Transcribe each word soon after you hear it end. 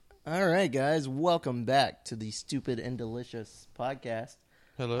All right, guys, welcome back to the Stupid and Delicious podcast.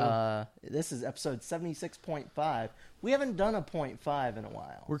 Hello. This is episode 76.5. We haven't done a 0.5 in a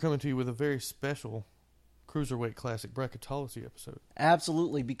while. We're coming to you with a very special Cruiserweight Classic Bracketology episode.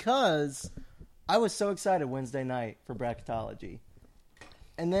 Absolutely, because I was so excited Wednesday night for Bracketology.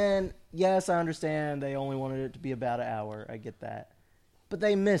 And then, yes, I understand they only wanted it to be about an hour. I get that. But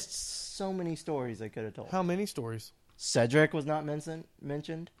they missed so many stories they could have told. How many stories? Cedric was not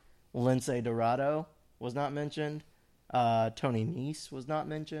mentioned. Lince Dorado was not mentioned. Tony Nese was not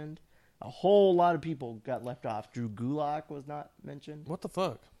mentioned. A whole lot of people got left off. Drew Gulak was not mentioned. What the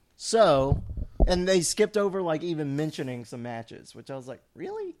fuck? So, and they skipped over like even mentioning some matches, which I was like,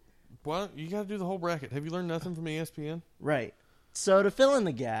 really? Why you got to do the whole bracket? Have you learned nothing from ESPN? Right. So to fill in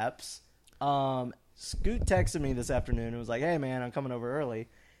the gaps, Scoot texted me this afternoon and was like, hey man, I'm coming over early.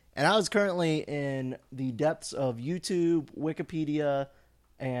 And I was currently in the depths of YouTube, Wikipedia,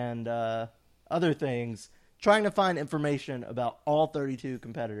 and other things, trying to find information about all 32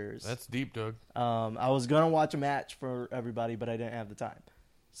 competitors. That's deep, Doug. I was going to watch a match for everybody, but I didn't have the time.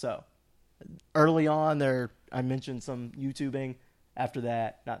 So, early on there, I mentioned some YouTubing. After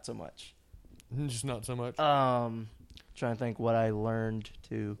that, not so much. Just not so much. Trying to think what I learned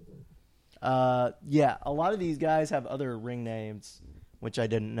to. Yeah, a lot of these guys have other ring names, which I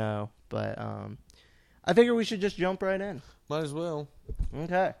didn't know. But I figure we should just jump right in. Might as well.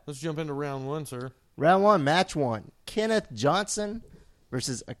 Okay. Let's jump into round one, sir. Round one, match one. Kenneth Johnson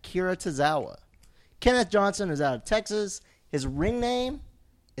versus Akira Tozawa. Kenneth Johnson is out of Texas. His ring name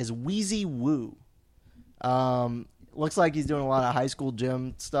is Wheezy Woo. Looks like he's doing a lot of high school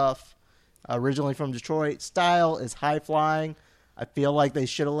gym stuff. Originally from Detroit. Style is high flying. I feel like they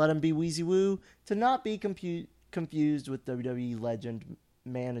should have let him be Wheezy Woo to not be confused with WWE legend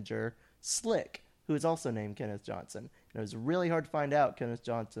manager Slick, who is also named Kenneth Johnson. And it was really hard to find out Kenneth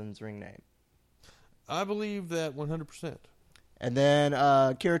Johnson's ring name. I believe that 100%. And then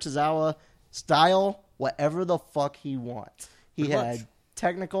Akira Tozawa, style, whatever the fuck he wants. He had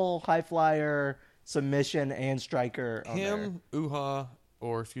technical, high flyer, submission, and striker on Him, Uha,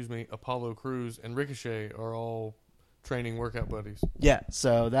 Apollo Crews, and Ricochet are all training workout buddies. Yeah,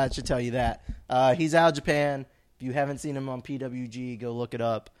 so that should tell you that. He's out of Japan. If you haven't seen him on PWG, go look it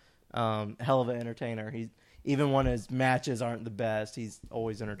up. Hell of an entertainer. Even when his matches aren't the best, he's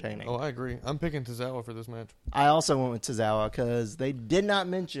always entertaining. Oh, I agree. I'm picking Tozawa for this match. I also went with Tozawa because they did not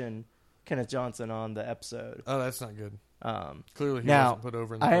mention Kenneth Johnson on the episode. Oh, that's not good. Clearly he now, wasn't put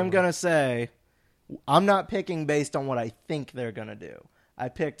over in the I am promo. going to say, I'm not picking based on what I think they're going to do. I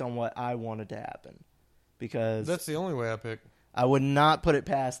picked on what I wanted to happen. Because that's the only way I pick. I would not put it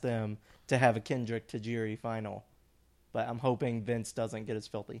past them to have a Kendrick Tajiri final. But I'm hoping Vince doesn't get his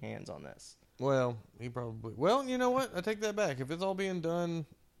filthy hands on this. Well, he probably... Well, you know what? I take that back. If it's all being done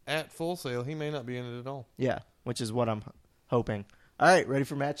at Full Sail, he may not be in it at all. Yeah, which is what I'm hoping. All right, ready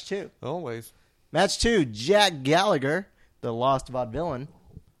for match two? Always. Match two, Jack Gallagher, the Lost Vaudevillain,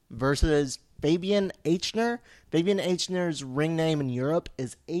 versus Fabian Aichner. Fabian Aichner's ring name in Europe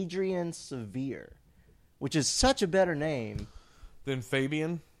is Adrian Severe, which is such a better name. Then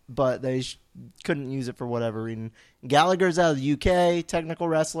Fabian? But they couldn't use it for whatever reason. Gallagher's out of the UK, technical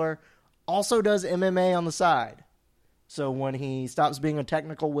wrestler. Also does MMA on the side. So when he stops being a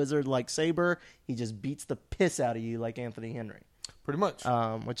technical wizard like Sabre, he just beats the piss out of you like Anthony Henry. Pretty much.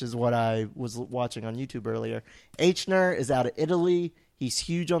 Which is what I was watching on YouTube earlier. Aichner is out of Italy. He's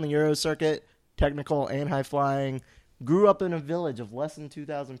huge on the Euro circuit, technical and high flying. Grew up in a village of less than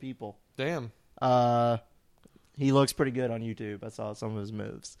 2,000 people. Damn. He looks pretty good on YouTube. I saw some of his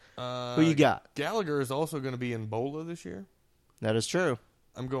moves. Who you got? Gallagher is also going to be in Bola this year. That is true.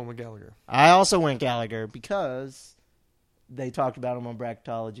 I'm going with Gallagher. I also went Gallagher because they talked about him on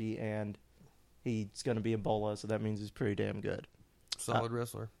Bracketology, and he's going to be in Bola, so that means he's pretty damn good. Solid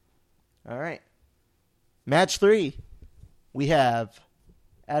wrestler. All right. Match three. We have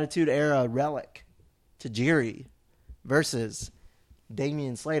Attitude Era Relic, Tajiri, versus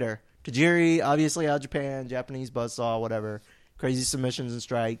Damian Slater. Tajiri, obviously out of Japan, Japanese buzzsaw, whatever. Crazy submissions and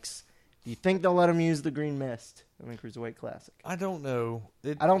strikes. Do you think they'll let him use the Green Mist in the Cruiserweight Classic? I don't know.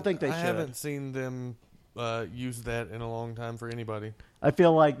 I don't think they should. I haven't seen them use that in a long time for anybody. I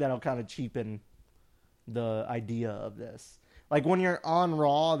feel like that'll kind of cheapen the idea of this. Like when you're on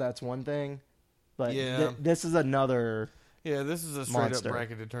Raw, that's one thing. But yeah. This is another Yeah, this is a straight-up monster.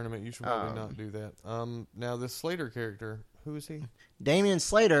 bracketed tournament. You should probably not do that. Now, this Slater character, who is he? Damian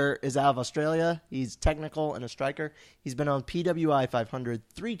Slater is out of Australia. He's technical and a striker. He's been on PWI 500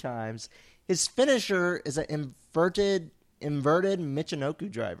 3 times. His finisher is an inverted Michinoku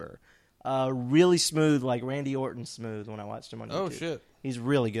driver. Really smooth, like Randy Orton smooth when I watched him on YouTube. Oh, shit. He's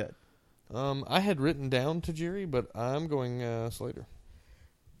really good. I had written down Tajiri, but I'm going Slater.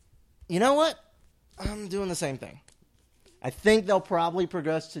 You know what? I'm doing the same thing. I think they'll probably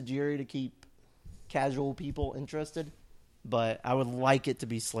progress Tajiri to keep casual people interested, but I would like it to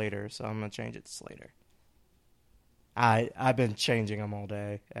be Slater, so I'm going to change it to Slater. I've been changing them all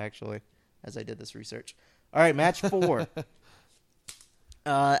day, actually, as I did this research. All right, match 4.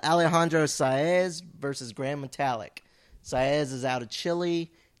 Alejandro Saez versus Grand Metalik. Saez is out of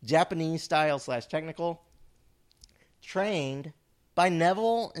Chile, Japanese style / technical, trained by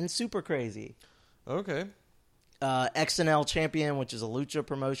Neville and Super Crazy. Okay. XNL champion, which is a lucha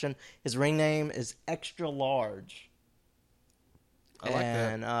promotion. His ring name is Extra Large. I like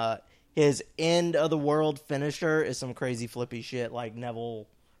that. And his end of the world finisher is some crazy flippy shit like Neville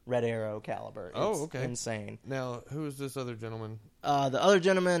Red Arrow caliber. It's okay. insane. Now, who is this other gentleman? The other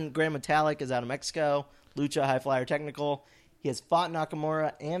gentleman, Grand Metalik, is out of Mexico. Lucha High Flyer Technical. He has fought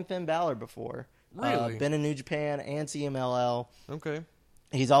Nakamura and Finn Balor before. Really? Been in New Japan and CMLL. Okay.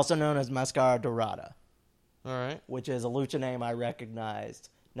 He's also known as Mascara Dorada, All right. which is a lucha name I recognized,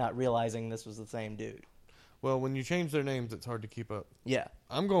 not realizing this was the same dude. Well, when you change their names, it's hard to keep up. Yeah.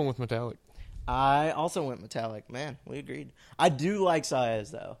 I'm going with Metallic. I also went Metallic. Man, we agreed. I do like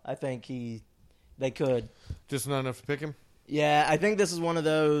Saez, though. I think they could. Just not enough to pick him? Yeah, I think this is one of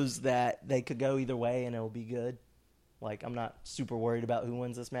those that they could go either way and it'll be good. Like, I'm not super worried about who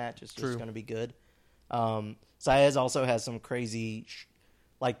wins this match. It's just going to be good. Saez also has some crazy,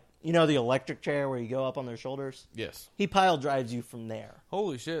 the electric chair where you go up on their shoulders? Yes. He pile drives you from there.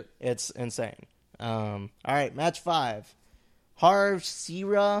 Holy shit. It's insane. All right, match 5. Harv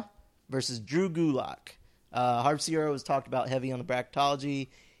Sira versus Drew Gulak. Harv Sira was talked about heavy on the bracketology.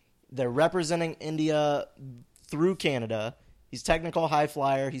 They're representing India through Canada. He's technical high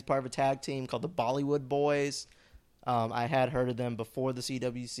flyer. He's part of a tag team called the Bollywood Boys. I had heard of them before the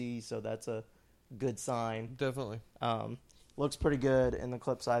CWC, so that's a good sign. Definitely. Looks pretty good in the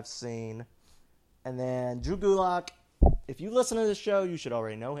clips I've seen. And then Drew Gulak, if you listen to this show, you should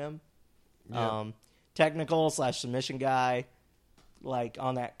already know him. Yeah. Technical / submission guy, like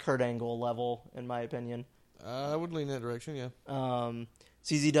on that Kurt Angle level, in my opinion. I would lean that direction, yeah.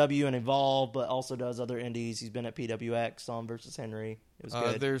 CZW and Evolve, but also does other indies. He's been at PWX on versus Henry. It was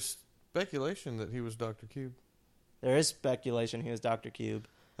good. There's speculation that he was Dr. Cube. There is speculation he was Dr. Cube.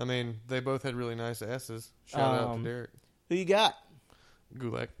 I mean, they both had really nice asses. Shout out to Derek. Who you got?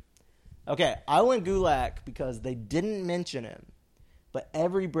 Gulak. Okay, I went Gulak because they didn't mention him, but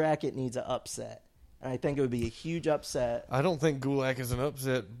every bracket needs an upset. And I think it would be a huge upset. I don't think Gulak is an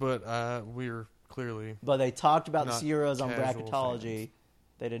upset, but we're clearly. But they talked about the not Sierras on casual bracketology. fans.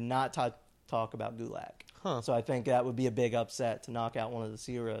 They did not talk about Gulak. Huh. So I think that would be a big upset to knock out one of the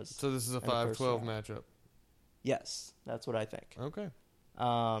Sierras. So this is a in the first 5-12 round. matchup. Yes, that's what I think. Okay.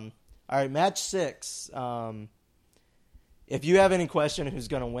 All right, match 6. If you have any question who's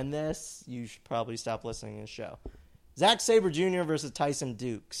going to win this, you should probably stop listening to the show. Zack Sabre Jr. versus Tyson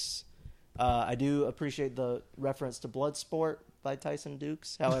Dukes. I do appreciate the reference to Bloodsport by Tyson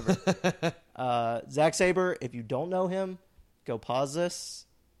Dukes. However, Zack Sabre, if you don't know him, go pause this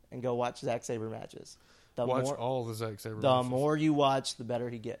and go watch Zack Sabre matches. All the Zack Sabre The matches. more you watch, the better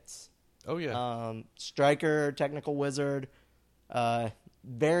he gets. Oh, yeah. Striker, technical wizard,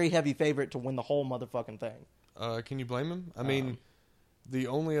 very heavy favorite to win the whole motherfucking thing. Can you blame him? I mean, the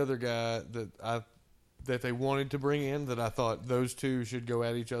only other guy that they wanted to bring in that I thought those two should go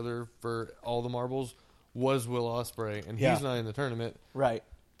at each other for all the marbles was Will Ospreay, and he's not in the tournament. Right.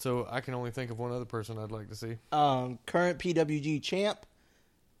 So I can only think of one other person I'd like to see. Current PWG champ.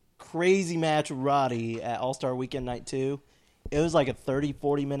 Crazy match with Roddy at All-Star Weekend Night 2. It was like a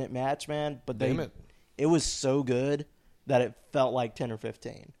 30-40 minute match, man. But it was so good that it felt like 10 or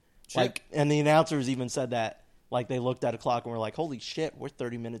 15. Shit. And the announcers even said that. Like, they looked at a clock and were like, holy shit, we're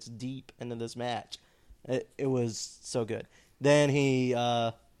 30 minutes deep into this match. It was so good. Then he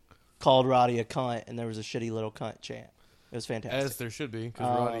called Roddy a cunt, and there was a shitty little cunt chant. It was fantastic. As there should be, because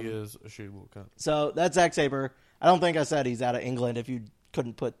Roddy is a shitty little cunt. So that's Zack Sabre. I don't think I said he's out of England if you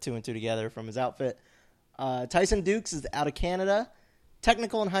couldn't put 2 and 2 together from his outfit. Tyson Dukes is out of Canada.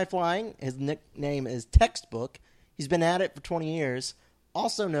 Technical and high flying. His nickname is Textbook. He's been at it for 20 years.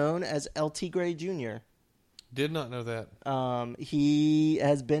 Also known as El Tigre Jr. Did not know that. He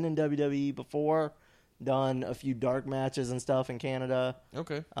has been in WWE before, done a few dark matches and stuff in Canada.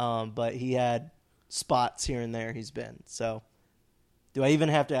 Okay. But he had spots here and there he's been. So, do I even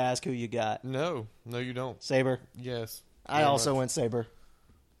have to ask who you got? No, you don't. Sabre? Yes. I also went Sabre.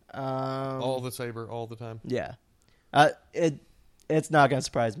 All the Sabre, all the time. Yeah. It's not going to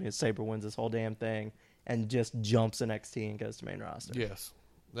surprise me if Sabre wins this whole damn thing and just jumps NXT and goes to main roster. Yes.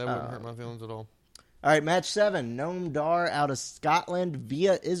 That wouldn't hurt my feelings at all. All right, match 7. Noam Dar out of Scotland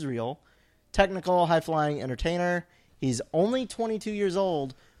via Israel. Technical, high-flying entertainer. He's only 22 years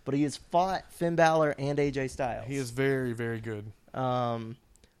old, but he has fought Finn Balor and AJ Styles. He is very, very good. I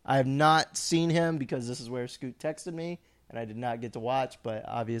have not seen him because this is where Scoot texted me, and I did not get to watch, but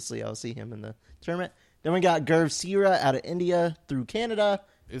obviously I'll see him in the tournament. Then we got Gurv Sira out of India through Canada.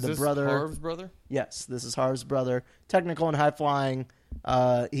 Is this Harv's brother? Yes, this is Harv's brother. Technical and high-flying.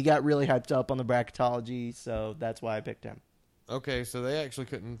 He got really hyped up on the bracketology, so that's why I picked him. Okay, so they actually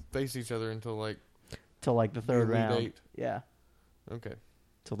couldn't face each other until the third round. 8. Yeah. Okay.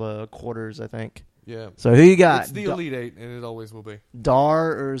 Till the quarters, I think. Yeah. So who you got? It's the Elite 8, and it always will be.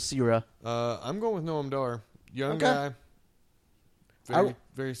 Dar or Sira? I'm going with Noam Dar. Young guy.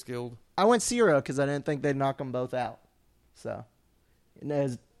 Very skilled. I went Sira because I didn't think they'd knock them both out. So, and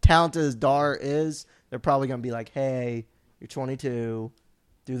as talented as Dar is, they're probably going to be like, hey, you're 22,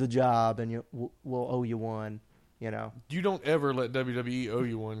 do the job, and we'll owe you one. You don't ever let WWE owe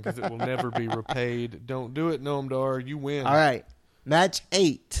you one because it will never be repaid. Don't do it, Noam Dar. You win. All right. Match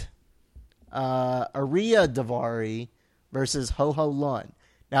 8. Arya Davari versus Ho Ho Lun.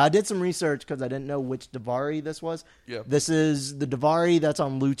 Now, I did some research because I didn't know which Davari this was. Yeah. This is the Davari that's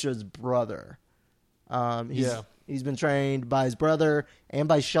on Lucha's brother. He's been trained by his brother and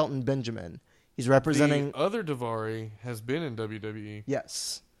by Shelton Benjamin. He's representing... The other Davari has been in WWE.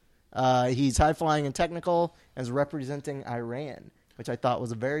 Yes. He's high-flying and technical and is representing Iran, which I thought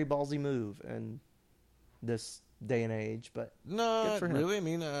was a very ballsy move in this day and age. But not really. I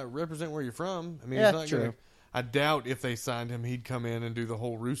mean, represent where you're from. I mean, yeah, it's not true. I doubt if they signed him, he'd come in and do the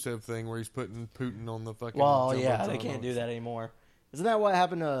whole Rusev thing where he's putting Putin on the fucking... Well, yeah, they can't do that anymore. Isn't that what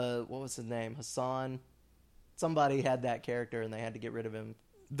happened to, what was his name, Hassan? Somebody had that character and they had to get rid of him.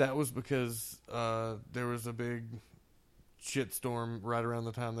 That was because there was a big shitstorm right around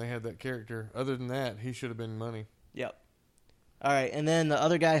the time they had that character. Other than that, he should have been money. Yep. All right, and then the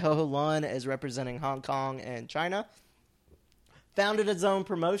other guy, Ho Ho Lun, is representing Hong Kong and China. Founded his own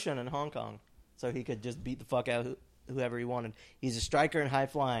promotion in Hong Kong, so he could just beat the fuck out whoever he wanted. He's a striker and high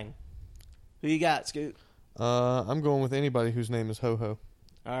flying. Who you got, Scoot? I'm going with anybody whose name is Ho Ho.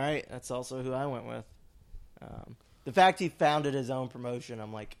 All right, that's also who I went with. The fact he founded his own promotion,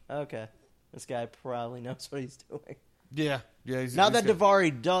 I'm like, okay, this guy probably knows what he's doing. Yeah. Not that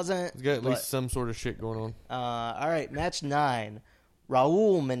Davari doesn't. He's got at least some sort of shit going on. All right, match 9.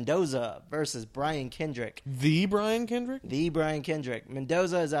 Raul Mendoza versus Brian Kendrick. The Brian Kendrick? The Brian Kendrick.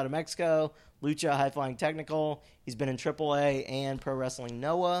 Mendoza is out of Mexico. Lucha, high-flying technical. He's been in AAA and Pro Wrestling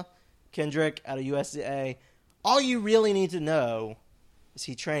Noah. Kendrick out of USA. All you really need to know is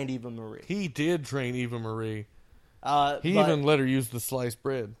he trained Eva Marie. He did train Eva Marie. He but even let her use the sliced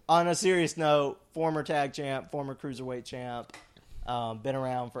bread. On a serious note, former tag champ, former cruiserweight champ, been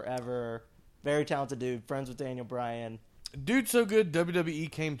around forever. Very talented dude. Friends with Daniel Bryan. Dude so good,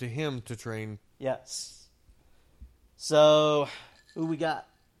 WWE came to him to train. Yes. So, who we got?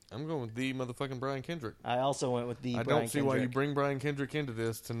 I'm going with the motherfucking Brian Kendrick. I also went with the Brian Kendrick. I don't see why you bring Brian Kendrick into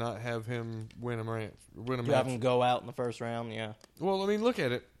this to not have him win a match. To have him go out in the first round, yeah. Well, I mean, look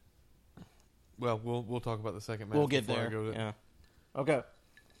at it. Well, we'll talk about the second match. We'll get there. Yeah. Okay.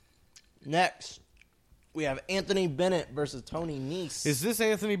 Next, we have Anthony Bennett versus Tony Nese. Is this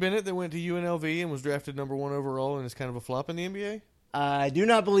Anthony Bennett that went to UNLV and was drafted number 1 overall and is kind of a flop in the NBA? I do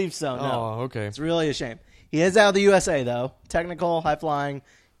not believe so, no. Oh, okay. It's really a shame. He is out of the USA, though. Technical, high-flying.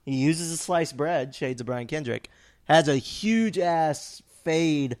 He uses a sliced bread, shades of Brian Kendrick. Has a huge-ass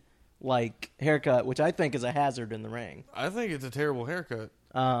fade-like haircut, which I think is a hazard in the ring. I think it's a terrible haircut.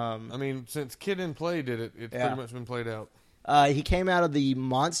 I mean, since Kid and Play did it, it's pretty much been played out. He came out of the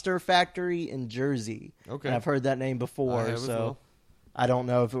Monster Factory in Jersey. Okay. And I've heard that name before, I have so as well. I don't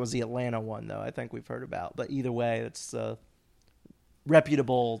know if it was the Atlanta one, though. I think we've heard about. But either way, it's a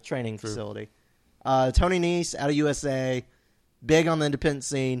reputable training facility. Tony Nese, out of USA, big on the independent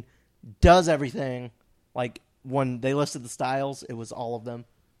scene, does everything. Like, when they listed the styles, it was all of them.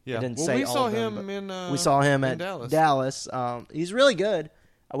 Yeah. It didn't well, say we all saw of them, him in we saw him at Dallas. He's really good.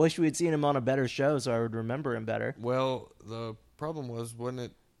 I wish we had seen him on a better show so I would remember him better. Well, the problem was, wasn't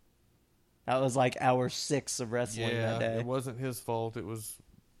it? That was like hour 6 of wrestling that day. It wasn't his fault. It was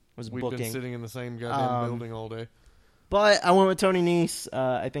we've booking. been sitting in the same goddamn building all day. But I went with Tony Nese.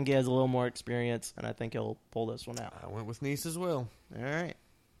 I think he has a little more experience, and I think he'll pull this one out. I went with Nese as well. All right.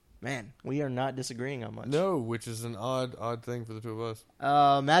 Man, we are not disagreeing on much. No, which is an odd thing for the two of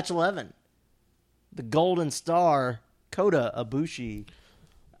us. Match 11. The Golden Star, Kota Ibushi,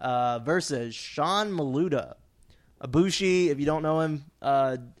 versus Sean Maluda. Ibushi, if you don't know him,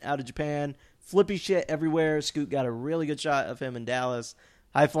 out of Japan, flippy shit everywhere. Scoot got a really good shot of him in Dallas.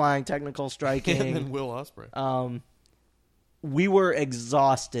 high-flying technical striking. And then Will Ospreay. We were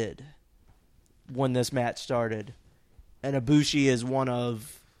exhausted when this match started. And Ibushi is one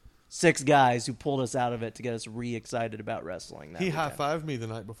of 6 guys who pulled us out of it to get us re-excited about wrestling. He high-fived me the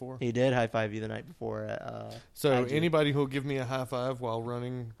night before. He did high-five you the night before. So anybody who'll give me a high-five while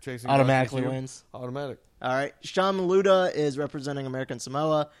running, chasing... automatically wins. Automatic. All right. Sean Maluda is representing American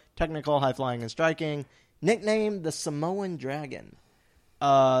Samoa. Technical, high-flying, and striking. Nicknamed the Samoan Dragon.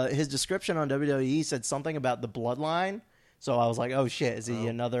 His description on WWE said something about the bloodline. So I was like, oh, shit, is he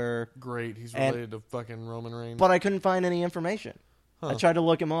another... Great. He's related to fucking Roman Reigns. But I couldn't find any information. I tried to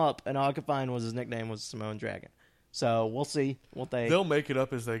look him up, and all I could find was his nickname was Samoan Dragon. So we'll see what they... They'll make it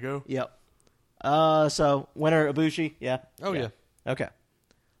up as they go. Yep. So, winner, Ibushi? Yeah? Oh, yeah. Okay.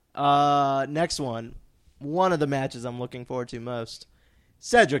 Next one. One of the matches I'm looking forward to most.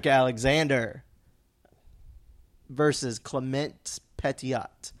 Cedric Alexander versus Clement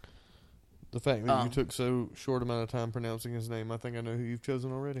Petiot. The fact that you took so short amount of time pronouncing his name, I think I know who you've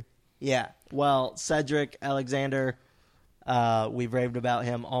chosen already. Yeah. Well, Cedric Alexander, we've raved about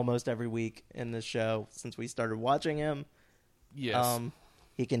him almost every week in this show since we started watching him. Yes.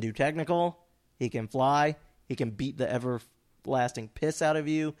 He can do technical. He can fly. He can beat the everlasting piss out of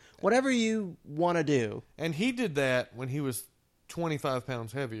you. Whatever you want to do. And he did that when he was 25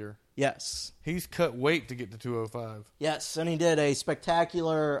 pounds heavier. Yes. He's cut weight to get to 205. Yes, and he did a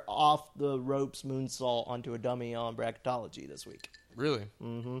spectacular off-the-ropes moonsault onto a dummy on bracketology this week. Really?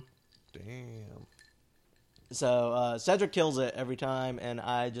 Mm-hmm. Damn. So, Cedric kills it every time, and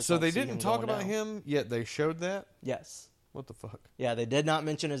I just So don't they see didn't him talk going about down. him, yet they showed that? Yes. What the fuck? Yeah, they did not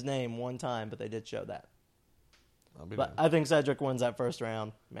mention his name one time, but they did show that. I'll be But damned. I think Cedric wins that first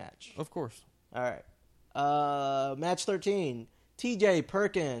round match. Of course. All right. Match 13. TJ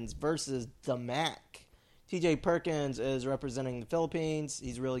Perkins versus the Mac. TJ Perkins is representing the Philippines.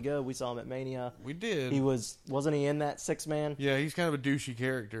 He's really good. We saw him at Mania. We did. Wasn't he in that 6-man? Yeah, he's kind of a douchey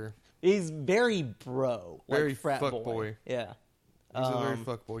character. He's very bro. Very like frat fuck boy. boy. Yeah. He's a very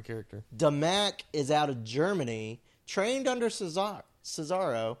fuckboy character. Damac is out of Germany, trained under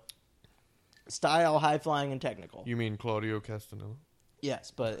Cesaro, style, high flying, and technical. You mean Claudio Castagnoli?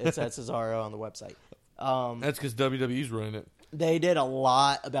 Yes, but it's at Cesaro on the website. That's because WWE's running it. They did a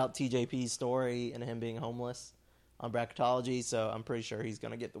lot about TJP's story and him being homeless on bracketology, so I'm pretty sure he's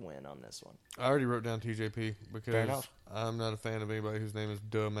going to get the win on this one. I already wrote down TJP Fair because enough. I'm not a fan of anybody whose name is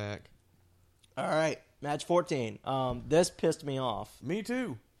Damac. All right, match 14. This pissed me off Me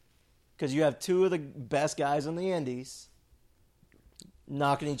too. because you have 2 of the best guys in the Indies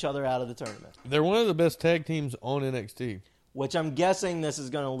knocking each other out of the tournament, They're one of the best tag teams on NXT. which I'm guessing this is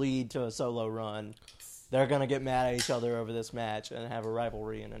going to lead to a solo run. They're going to get mad at each other over this match and have a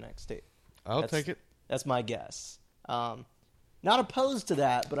rivalry in NXT. I'll take it. That's my guess. Not opposed to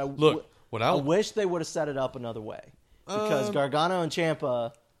that, but I wish they would have set it up another way. Because Gargano and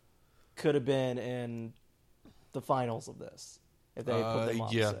Ciampa could have been in the finals of this if they put them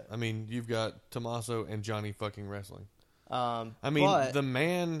opposite. Yeah, I mean, you've got Tommaso and Johnny fucking wrestling. I mean, but the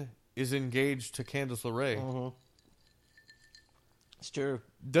man is engaged to Candice LeRae. Mm-hmm. It's true.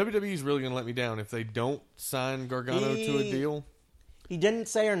 WWE's really going to let me down if they don't sign Gargano to a deal. He didn't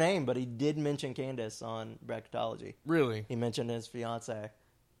say her name, but he did mention Candice on bracketology. Really? He mentioned his fiance.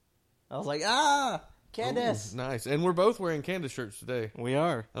 I was like, Candice. Ooh, nice. And we're both wearing Candice shirts today. We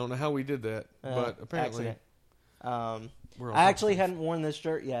are. I don't know how we did that, but apparently. Accident. We're I actually hadn't worn this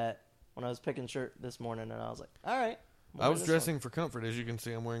shirt yet when I was picking shirt this morning, and I was like, all right. I was dressing for comfort. As you can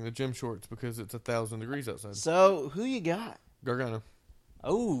see, I'm wearing the gym shorts because it's 1,000 degrees outside. So, who you got? Gargano.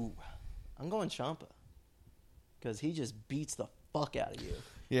 Oh, I'm going Ciampa. Because he just beats the fuck out of you.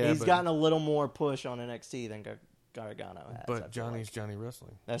 Yeah, He's gotten a little more push on NXT than Gargano has. But Johnny's Johnny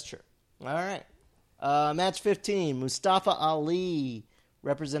Wrestling. That's true. All right. Match 15, Mustafa Ali,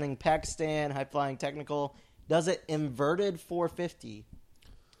 representing Pakistan, high-flying technical, does it inverted 450,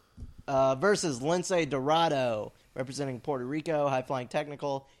 versus Lince Dorado, representing Puerto Rico, high-flying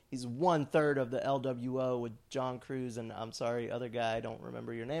technical. He's 1/3 of the LWO with John Cruz and, I'm sorry, other guy, I don't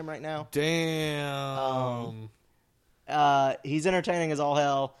remember your name right now. Damn. He's entertaining as all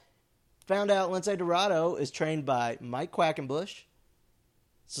hell. Found out Lince Dorado is trained by Mike Quackenbush,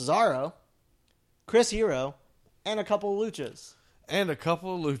 Cesaro, Chris Hero, and a couple of luchas.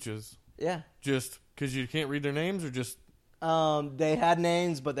 Yeah. Just because you can't read their names, or just... They had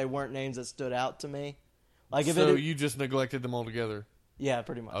names, but they weren't names that stood out to me. Like if you just neglected them altogether. Yeah,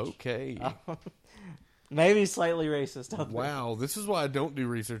 pretty much. Okay. Maybe slightly racist. Wow, this is why I don't do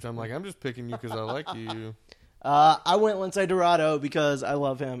research. I'm like, I'm just picking you because I like you. I went Lince Dorado because I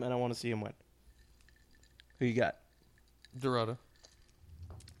love him and I want to see him win. Who you got? Dorado.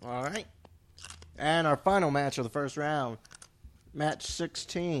 All right. And our final match of the first round, match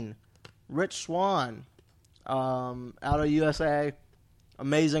 16. Rich Swann, out of USA,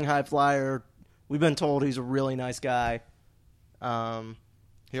 amazing high flyer. We've been told he's a really nice guy.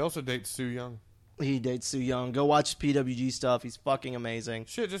 He also dates Sue Young. He dates Sue Young. Go watch his PWG stuff. He's fucking amazing.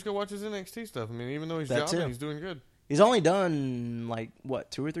 Shit, just go watch his NXT stuff. I mean, even though he's That jobbing, too. he's doing good. He's only done,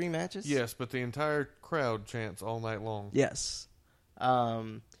 2 or 3 matches? Yes, but the entire crowd chants all night long. Yes.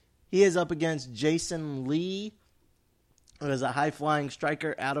 He is up against Jason Lee, who is a high-flying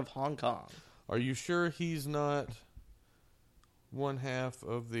striker out of Hong Kong. Are you sure he's not one half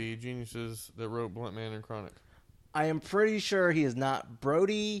of the geniuses that wrote Blunt Man and Chronic? I am pretty sure he is not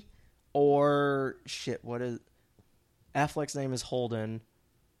Brody or... what is... Affleck's name is Holden.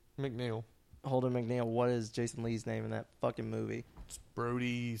 McNeil. Holden McNeil. What is Jason Lee's name in that fucking movie? It's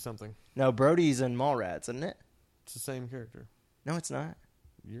Brody something. No, Brody's in Mallrats, isn't it? It's the same character. No, it's not.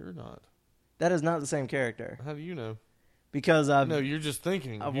 You're not. That is not the same character. How do you know? Because No, you're just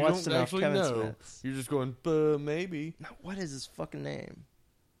thinking. I've You watched don't enough actually Kevin know. Smiths. You're just going, maybe. No, what is his fucking name?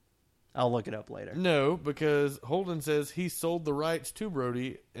 I'll look it up later. No, because Holden says he sold the rights to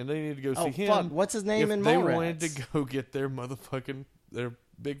Brody, and they need to go see him. Fuck. What's his name if in they Mallrats? wanted to go get their fat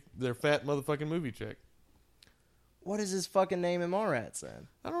motherfucking movie check. What is his fucking name in Mallrats then?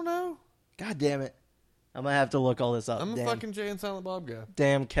 I don't know. God damn it. I'm going to have to look all this up. I'm a fucking Jay and Silent Bob guy.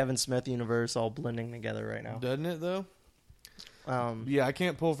 Damn Kevin Smith universe all blending together right now. Doesn't it, though? Yeah, I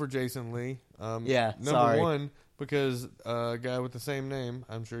can't pull for Jason Lee. Yeah, number sorry. one, because a guy with the same name,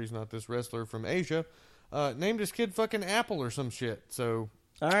 I'm sure he's not this wrestler from Asia, named his kid fucking Apple or some shit. So,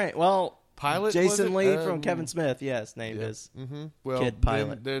 All right, well, Pilot, Jason was it? Lee from Kevin Smith, yes, named yeah. his Well, kid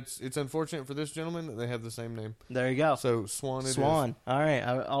Pilot. It's unfortunate for this gentleman that they have the same name. There you go. So Swan. Swan. All right,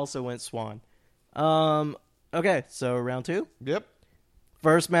 I also went Swan. Okay, so round 2. Yep.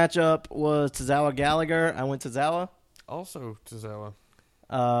 First matchup was Tozawa Gallagher. I went Tozawa. Also Tozawa.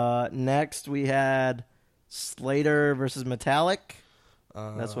 Next we had Slater versus Metallic.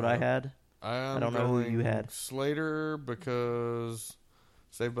 That's what I had. I don't know who you had. Slater because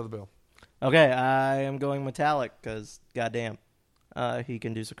Saved by the Bell. Okay, I am going Metallic because goddamn, he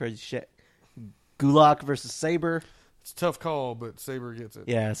can do some crazy shit. Gulak versus Saber. It's a tough call, but Saber gets it.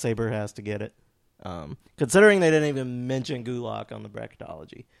 Yeah, Saber has to get it. Considering they didn't even mention Gulak on the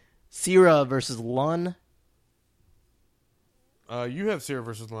bracketology. Sierra versus Lun. You have Sierra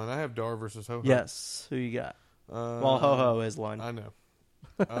versus Lun. I have Dar versus Ho Ho. Yes. Who you got? Well, Ho Ho is Lun. I know.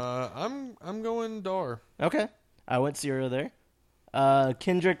 I'm going Dar. Okay. I went Sierra there.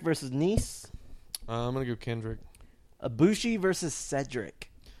 Kendrick versus Nice. I'm gonna go Kendrick. Ibushi versus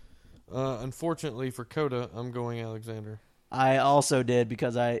Cedric. Unfortunately for Coda, I'm going Alexander. I also did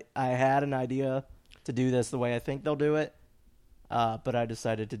because I had an idea to do this the way I think they'll do it, but I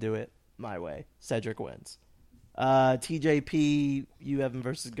decided to do it my way. Cedric wins. TJP, you Evan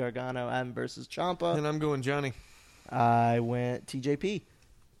versus Gargano, Evan versus Ciampa. And I'm going Johnny. I went TJP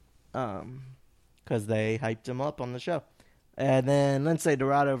because they hyped him up on the show. And then Lindsay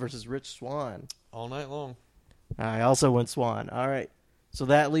Dorado versus Rich Swann. All night long. I also went Swan. All right. So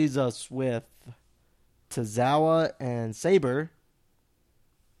that leaves us with Tozawa and Saber.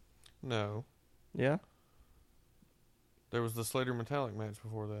 No. Yeah? There was the Slater Metallic match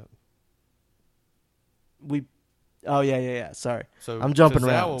before that. Oh, yeah. Sorry. So I'm jumping Tozawa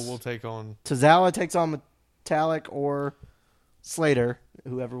around. will take on... Tozawa takes on Metallic or Slater,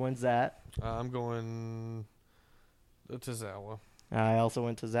 whoever wins that. I'm going Tozawa. I also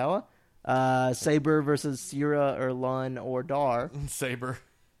went Tozawa. Saber versus Sierra or Lun or Dar. Saber.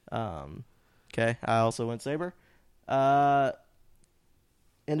 Okay, I also went Saber.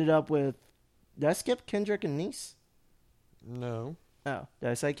 Ended up with... Did I skip Kendrick and Nice? No. Oh, did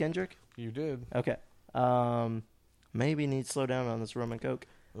I say Kendrick? You did. Okay. Maybe need to slow down on this rum and coke.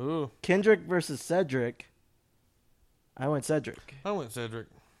 Ooh. Kendrick versus Cedric. I went Cedric. I went Cedric.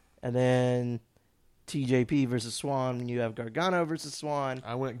 And then TJP versus Swan. You have Gargano versus Swan.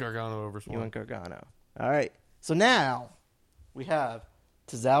 I went Gargano over Swan. You went Gargano. All right. So now we have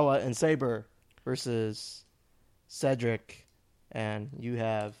Tozawa and Saber versus Cedric. And you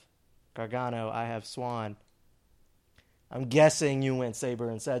have Gargano. I have Swan. I'm guessing you went Saber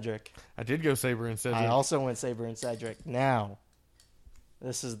and Cedric. I did go Saber and Cedric. I also went Saber and Cedric. Now,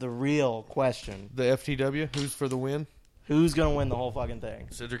 this is the real question. The FTW, who's for the win? Who's going to win the whole fucking thing?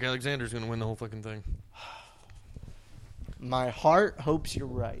 Cedric Alexander's going to win the whole fucking thing. My heart hopes you're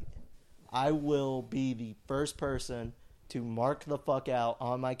right. I will be the first person to mark the fuck out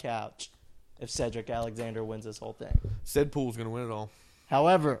on my couch if Cedric Alexander wins this whole thing. Cedpool's going to win it all.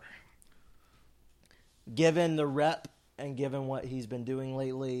 However, given the rep and given what he's been doing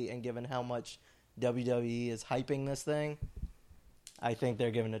lately, and given how much WWE is hyping this thing, I think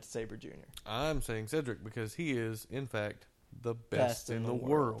they're giving it to Sabre Jr. I'm saying Cedric because he is, in fact, the best in the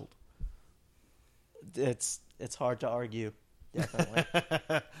world. It's hard to argue,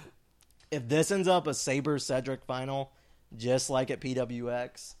 definitely. If this ends up a Sabre-Cedric final, just like at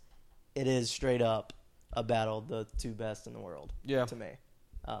PWX, it is straight up a battle of the two best in the world, to me.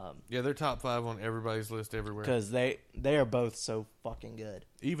 Yeah, they're top 5 on everybody's list everywhere. Because they are both so fucking good.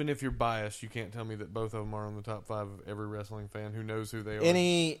 Even if you're biased, you can't tell me that both of them are on the top 5 of every wrestling fan who knows who they are.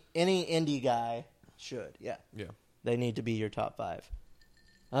 Any indie guy should, yeah. Yeah. They need to be your top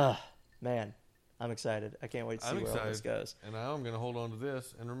 5. Man, I'm excited. I can't wait to see where all this goes. And now I'm going to hold on to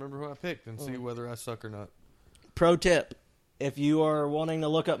this and remember who I picked and see whether I suck or not. Pro tip, if you are wanting to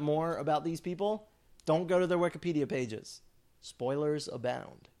look up more about these people, don't go to their Wikipedia pages. Spoilers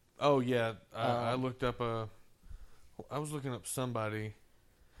abound. Oh, yeah. I looked up I was looking up somebody.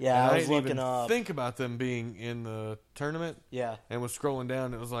 Yeah, I was didn't looking even up. think about them being in the tournament. Yeah. And was scrolling down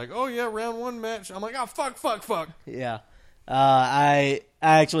and it was like, oh, yeah, round 1 match. I'm like, oh, fuck. Yeah. I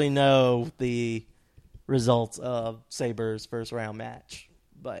actually know the results of Sabre's first round match.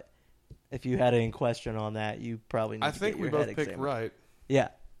 But if you had any question on that, you probably need to get your head examined. I think we both picked right. Yeah.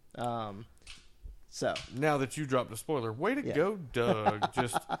 So now that you dropped a spoiler, way to go, Doug!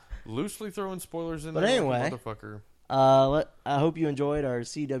 Just loosely throwing spoilers in there, anyway, motherfucker. I hope you enjoyed our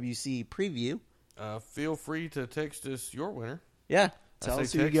CWC preview. Feel free to text us your winner. Yeah, tell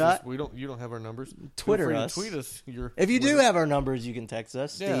us who you got. You don't have our numbers. Twitter us. Tweet us your. If you winner. do have our numbers, you can text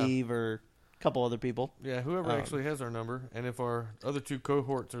us, Steve or a couple other people. Yeah, whoever actually has our number, and if our other 2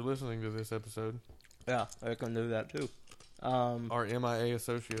 cohorts are listening to this episode, yeah, I can do that too. Our MIA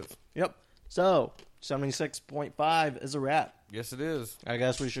associates. Yep. So, 76.5 is a wrap. Yes, it is. I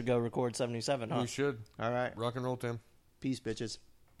guess we should go record 77, huh? We should. All right. Rock and roll, Tim. Peace, bitches.